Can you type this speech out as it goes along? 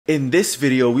In this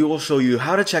video, we will show you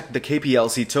how to check the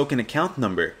KPLC token account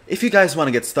number. If you guys want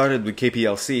to get started with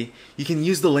KPLC, you can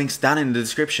use the links down in the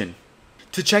description.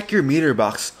 To check your meter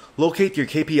box, locate your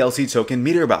KPLC token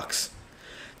meter box.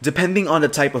 Depending on the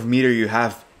type of meter you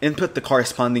have, input the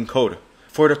corresponding code.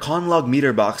 For the conlog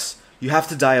meter box, you have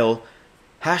to dial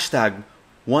 #100#.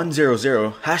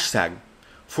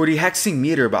 For the hexing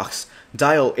meter box,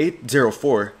 dial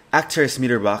 804, Actors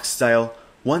meter box, dial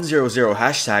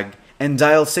 100#, and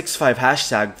dial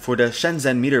 65# for the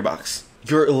Shenzhen meter box.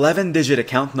 Your 11-digit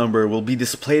account number will be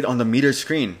displayed on the meter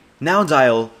screen. Now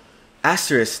dial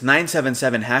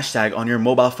 *977# on your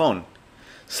mobile phone.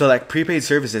 Select prepaid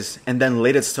services and then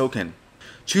latest token.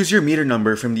 Choose your meter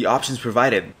number from the options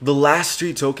provided. The last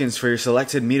 3 tokens for your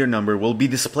selected meter number will be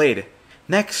displayed.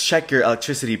 Next, check your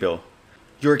electricity bill.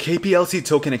 Your KPLC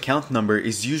token account number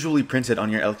is usually printed on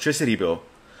your electricity bill.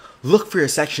 Look for a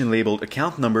section labeled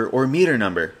account number or meter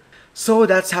number. So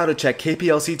that's how to check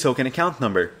KPLC token account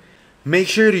number. Make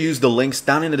sure to use the links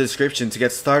down in the description to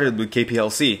get started with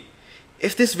KPLC.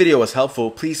 If this video was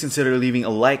helpful, please consider leaving a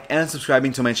like and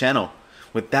subscribing to my channel.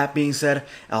 With that being said,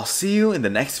 I'll see you in the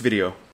next video.